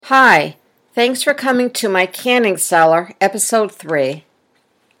Hi, thanks for coming to my Canning Cellar, Episode 3.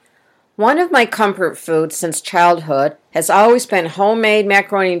 One of my comfort foods since childhood has always been homemade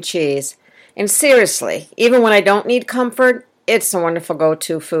macaroni and cheese. And seriously, even when I don't need comfort, it's a wonderful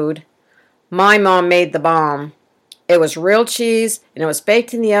go-to food. My mom made the bomb. It was real cheese, and it was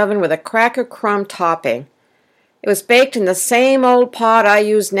baked in the oven with a cracker crumb topping. It was baked in the same old pot I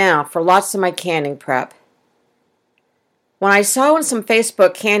use now for lots of my canning prep. When I saw in some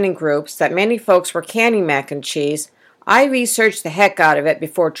Facebook canning groups that many folks were canning mac and cheese, I researched the heck out of it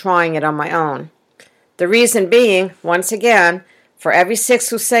before trying it on my own. The reason being, once again, for every 6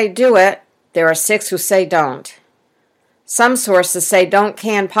 who say do it, there are 6 who say don't. Some sources say don't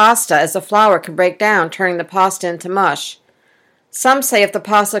can pasta as the flour can break down, turning the pasta into mush. Some say if the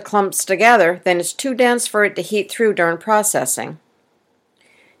pasta clumps together, then it's too dense for it to heat through during processing.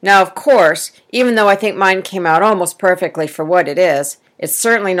 Now, of course, even though I think mine came out almost perfectly for what it is, it's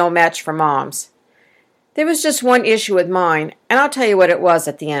certainly no match for Mom's. There was just one issue with mine, and I'll tell you what it was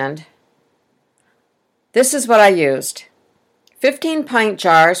at the end. This is what I used. 15-pint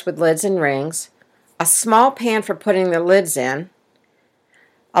jars with lids and rings, a small pan for putting the lids in,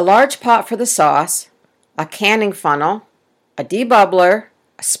 a large pot for the sauce, a canning funnel, a debubbler,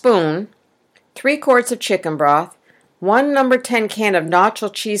 a spoon, 3 quarts of chicken broth, 1 No. 10 can of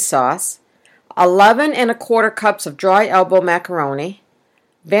nacho cheese sauce, 11 1/4 cups of dry elbow macaroni,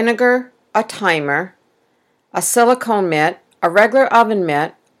 vinegar, a timer, a silicone mitt, a regular oven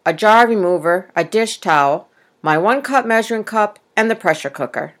mitt, a jar remover, a dish towel, my 1-cup measuring cup, and the pressure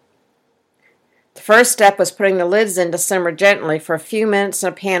cooker. The first step was putting the lids in to simmer gently for a few minutes in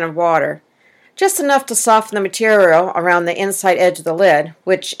a pan of water, just enough to soften the material around the inside edge of the lid,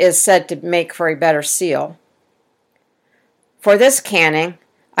 which is said to make for a better seal. For this canning,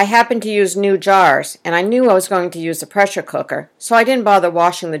 I happened to use new jars, and I knew I was going to use the pressure cooker, so I didn't bother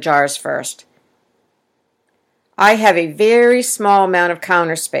washing the jars first. I have a very small amount of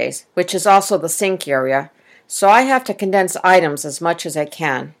counter space, which is also the sink area, so I have to condense items as much as I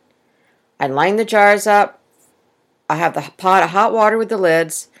can. I line the jars up, I have the pot of hot water with the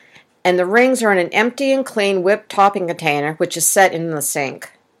lids, and the rings are in an empty and clean whipped topping container, which is set in the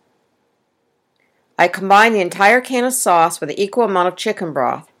sink. I combine the entire can of sauce with an equal amount of chicken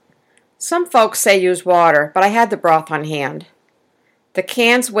broth. Some folks say use water, but I had the broth on hand. The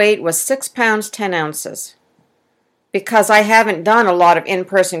can's weight was 6 pounds 10 ounces. Because I haven't done a lot of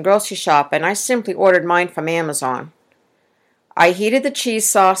in-person grocery shopping, I simply ordered mine from Amazon. I heated the cheese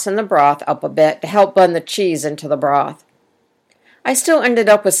sauce and the broth up a bit to help blend the cheese into the broth. I still ended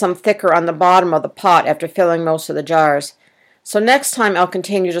up with some thicker on the bottom of the pot after filling most of the jars, so next time I'll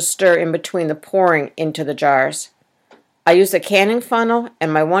continue to stir in between the pouring into the jars. I use a canning funnel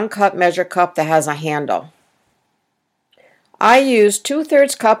and my 1-cup measure cup that has a handle. I used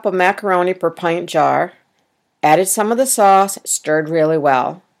 2/3 cup of macaroni per pint jar, added some of the sauce, stirred really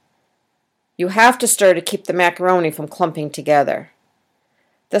well. You have to stir to keep the macaroni from clumping together.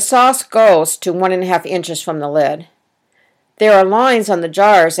 The sauce goes to 1.5 inches from the lid. There are lines on the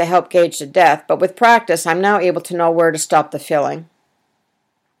jars that help gauge the depth, but with practice, I'm now able to know where to stop the filling.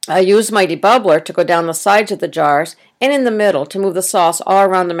 I use my debubbler to go down the sides of the jars and in the middle to move the sauce all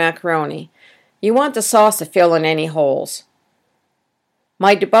around the macaroni. You want the sauce to fill in any holes.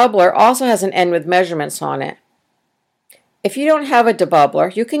 My debubbler also has an end with measurements on it. If you don't have a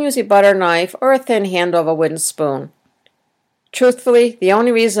debubbler, you can use a butter knife or a thin handle of a wooden spoon. Truthfully, the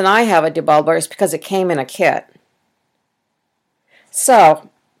only reason I have a debubbler is because it came in a kit. So,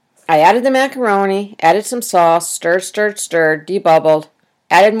 I added the macaroni, added some sauce, stirred, debubbled,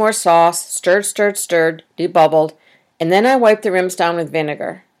 added more sauce, stirred, debubbled, and then I wiped the rims down with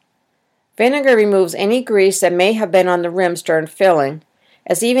vinegar. Vinegar removes any grease that may have been on the rims during filling,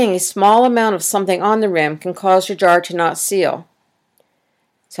 as even a small amount of something on the rim can cause your jar to not seal.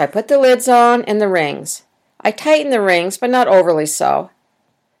 So I put the lids on and the rings. I tighten the rings, but not overly so.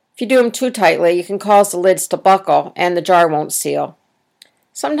 If you do them too tightly, you can cause the lids to buckle and the jar won't seal.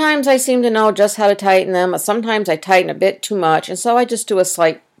 Sometimes I seem to know just how to tighten them, but sometimes I tighten a bit too much, and so I just do a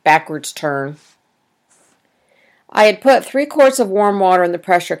slight backwards turn. I had put 3 quarts of warm water in the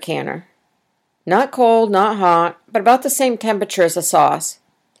pressure canner. Not cold, not hot, but about the same temperature as the sauce.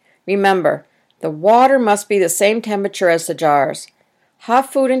 Remember, the water must be the same temperature as the jars.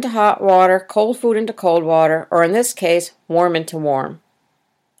 Hot food into hot water, cold food into cold water, or in this case, warm into warm.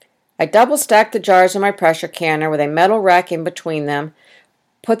 I double-stacked the jars in my pressure canner with a metal rack in between them,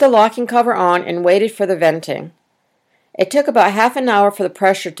 put the locking cover on, and waited for the venting. It took about half an hour for the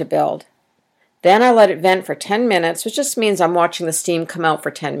pressure to build. Then I let it vent for 10 minutes, which just means I'm watching the steam come out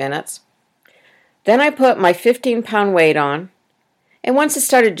for 10 minutes. Then I put my 15-pound weight on. And once it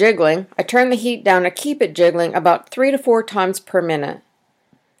started jiggling, I turned the heat down to keep it jiggling about 3 to 4 times per minute.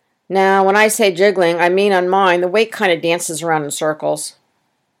 Now, when I say jiggling, I mean on mine, the weight kind of dances around in circles.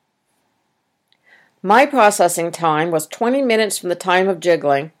 My processing time was 20 minutes from the time of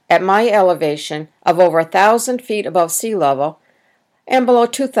jiggling at my elevation of over 1,000 feet above sea level and below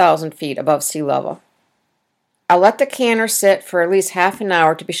 2,000 feet above sea level. I let the canner sit for at least half an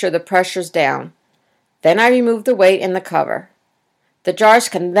hour to be sure the pressure's down. Then I remove the weight and the cover. The jars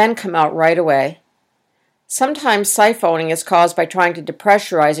can then come out right away. Sometimes siphoning is caused by trying to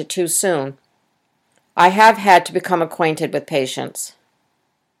depressurize it too soon. I have had to become acquainted with patience.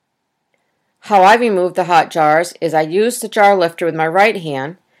 How I remove the hot jars is I use the jar lifter with my right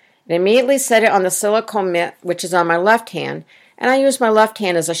hand and immediately set it on the silicone mitt, which is on my left hand, and I use my left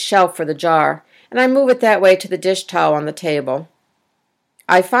hand as a shelf for the jar, and I move it that way to the dish towel on the table.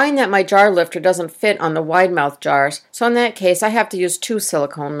 I find that my jar lifter doesn't fit on the wide mouth jars, so in that case I have to use 2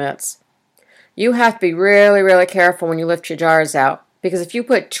 silicone mitts. You have to be really, really careful when you lift your jars out, because if you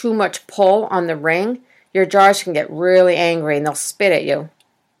put too much pull on the ring, your jars can get really angry and they'll spit at you.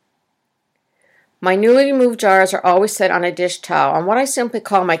 My newly removed jars are always set on a dish towel on what I simply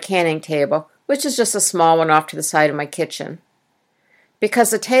call my canning table, which is just a small one off to the side of my kitchen.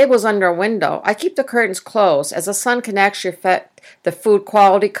 Because the table is under a window, I keep the curtains closed as the sun can actually affect the food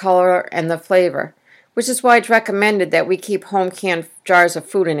quality, color, and the flavor, which is why it's recommended that we keep home canned jars of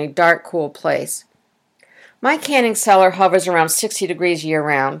food in a dark, cool place. My canning cellar hovers around 60 degrees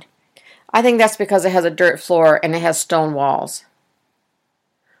year-round. I think that's because it has a dirt floor and it has stone walls.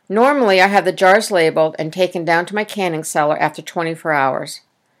 Normally, I have the jars labeled and taken down to my canning cellar after 24 hours.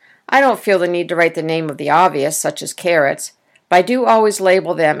 I don't feel the need to write the name of the obvious, such as carrots, but I do always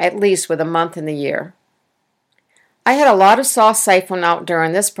label them at least with a month in the year. I had a lot of sauce siphoned out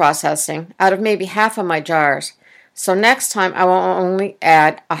during this processing, out of maybe half of my jars, so next time I will only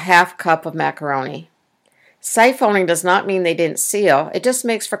add a half cup of macaroni. Siphoning does not mean they didn't seal, it just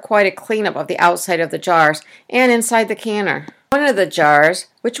makes for quite a cleanup of the outside of the jars and inside the canner. One of the jars,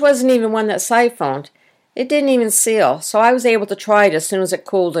 which wasn't even one that siphoned, it didn't even seal, so I was able to try it as soon as it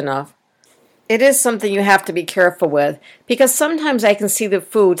cooled enough. It is something you have to be careful with, because sometimes I can see the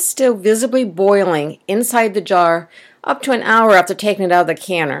food still visibly boiling inside the jar up to an hour after taking it out of the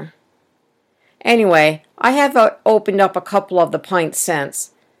canner. Anyway, I have opened up a couple of the pints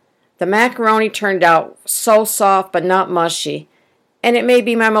since. The macaroni turned out so soft but not mushy, and it may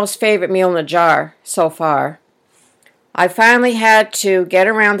be my most favorite meal in the jar so far. I finally had to get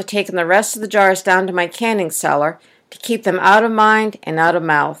around to taking the rest of the jars down to my canning cellar to keep them out of mind and out of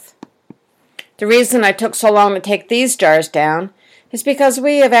mouth. The reason I took so long to take these jars down is because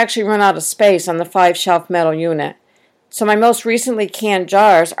we have actually run out of space on the 5-shelf metal unit, so my most recently canned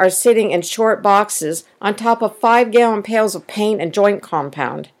jars are sitting in short boxes on top of 5-gallon pails of paint and joint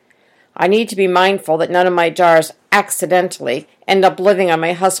compound. I need to be mindful that none of my jars accidentally end up living on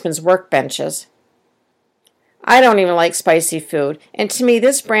my husband's workbenches. I don't even like spicy food, and to me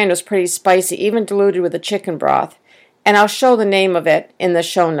this brand was pretty spicy, even diluted with the chicken broth, and I'll show the name of it in the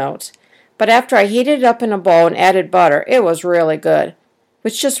show notes. But after I heated it up in a bowl and added butter, it was really good,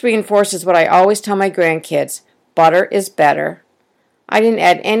 which just reinforces what I always tell my grandkids, butter is better. I didn't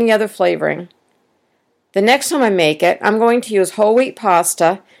add any other flavoring. The next time I make it, I'm going to use whole wheat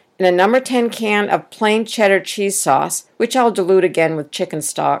pasta and a number 10 can of plain cheddar cheese sauce, which I'll dilute again with chicken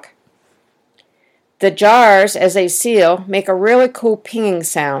stock. The jars, as they seal, make a really cool pinging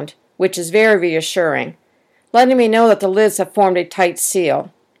sound, which is very reassuring, letting me know that the lids have formed a tight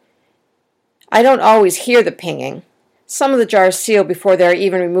seal. I don't always hear the pinging. Some of the jars seal before they are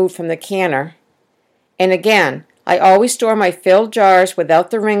even removed from the canner. And again, I always store my filled jars without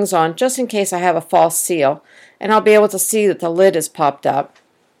the rings on just in case I have a false seal, and I'll be able to see that the lid is popped up.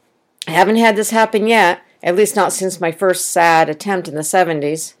 I haven't had this happen yet, at least not since my first sad attempt in the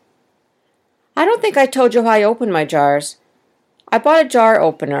 70s. I don't think I told you how I opened my jars. I bought a jar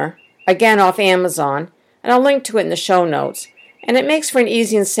opener, again off Amazon, and I'll link to it in the show notes, and it makes for an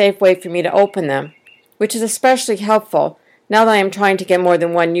easy and safe way for me to open them, which is especially helpful now that I am trying to get more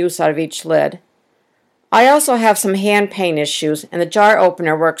than one use out of each lid. I also have some hand pain issues, and the jar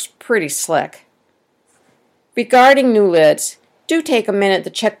opener works pretty slick. Regarding new lids, do take a minute to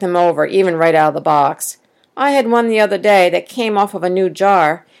check them over, even right out of the box. I had one the other day that came off of a new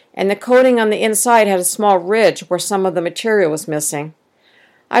jar, and the coating on the inside had a small ridge where some of the material was missing.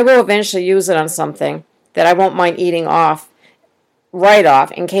 I will eventually use it on something that I won't mind eating right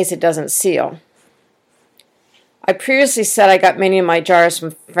off in case it doesn't seal. I previously said I got many of my jars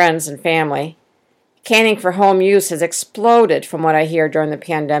from friends and family. Canning for home use has exploded from what I hear during the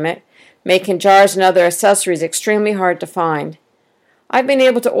pandemic, making jars and other accessories extremely hard to find. I've been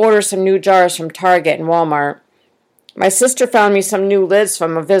able to order some new jars from Target and Walmart. My sister found me some new lids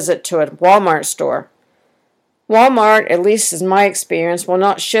from a visit to a Walmart store. Walmart, at least in my experience, will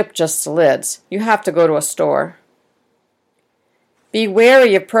not ship just the lids. You have to go to a store. Be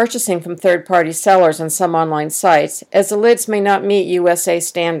wary of purchasing from third-party sellers on some online sites, as the lids may not meet USA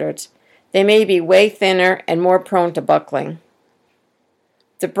standards. They may be way thinner and more prone to buckling.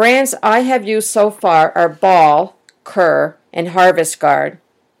 The brands I have used so far are Ball, Kerr, and Harvest Guard.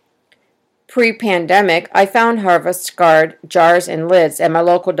 Pre-pandemic, I found Harvest Guard jars and lids at my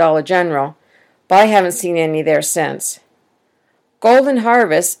local Dollar General, but I haven't seen any there since. Golden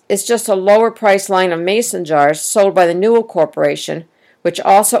Harvest is just a lower price line of mason jars sold by the Newell Corporation, which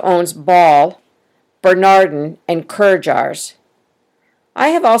also owns Ball, Bernardin, and Kerr jars. I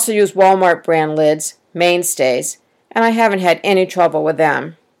have also used Walmart brand lids, Mainstays, and I haven't had any trouble with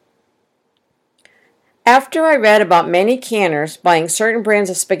them. After I read about many canners buying certain brands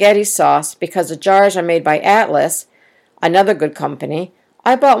of spaghetti sauce because the jars are made by Atlas, another good company,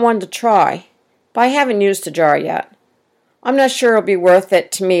 I bought one to try, but I haven't used the jar yet. I'm not sure it'll be worth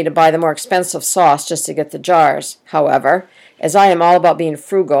it to me to buy the more expensive sauce just to get the jars, however, as I am all about being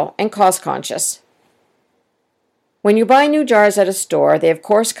frugal and cost-conscious. When you buy new jars at a store, they of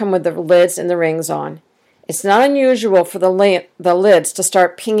course come with the lids and the rings on. It's not unusual for the lids to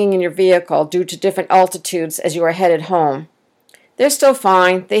start pinging in your vehicle due to different altitudes as you are headed home. They're still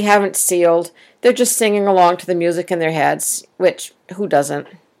fine, they haven't sealed, they're just singing along to the music in their heads, which, who doesn't?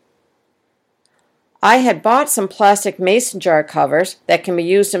 I had bought some plastic mason jar covers that can be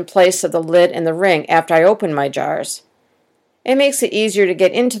used in place of the lid and the ring after I open my jars. It makes it easier to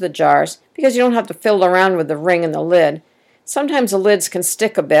get into the jars because you don't have to fiddle around with the ring and the lid. Sometimes the lids can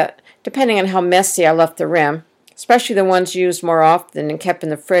stick a bit, depending on how messy I left the rim, especially the ones used more often and kept in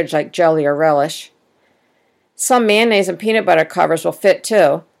the fridge like jelly or relish. Some mayonnaise and peanut butter covers will fit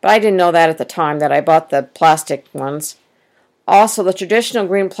too, but I didn't know that at the time that I bought the plastic ones. Also, the traditional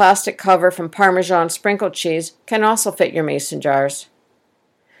green plastic cover from Parmesan sprinkled cheese can also fit your mason jars.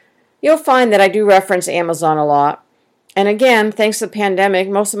 You'll find that I do reference Amazon a lot. And again, thanks to the pandemic,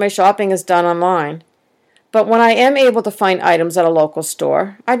 most of my shopping is done online. But when I am able to find items at a local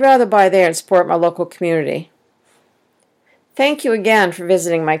store, I'd rather buy there and support my local community. Thank you again for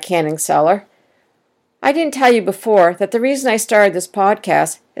visiting my canning cellar. I didn't tell you before that the reason I started this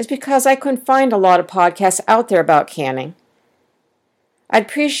podcast is because I couldn't find a lot of podcasts out there about canning. I'd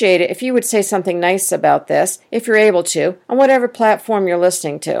appreciate it if you would say something nice about this, if you're able to, on whatever platform you're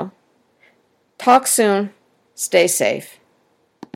listening to. Talk soon. Stay safe.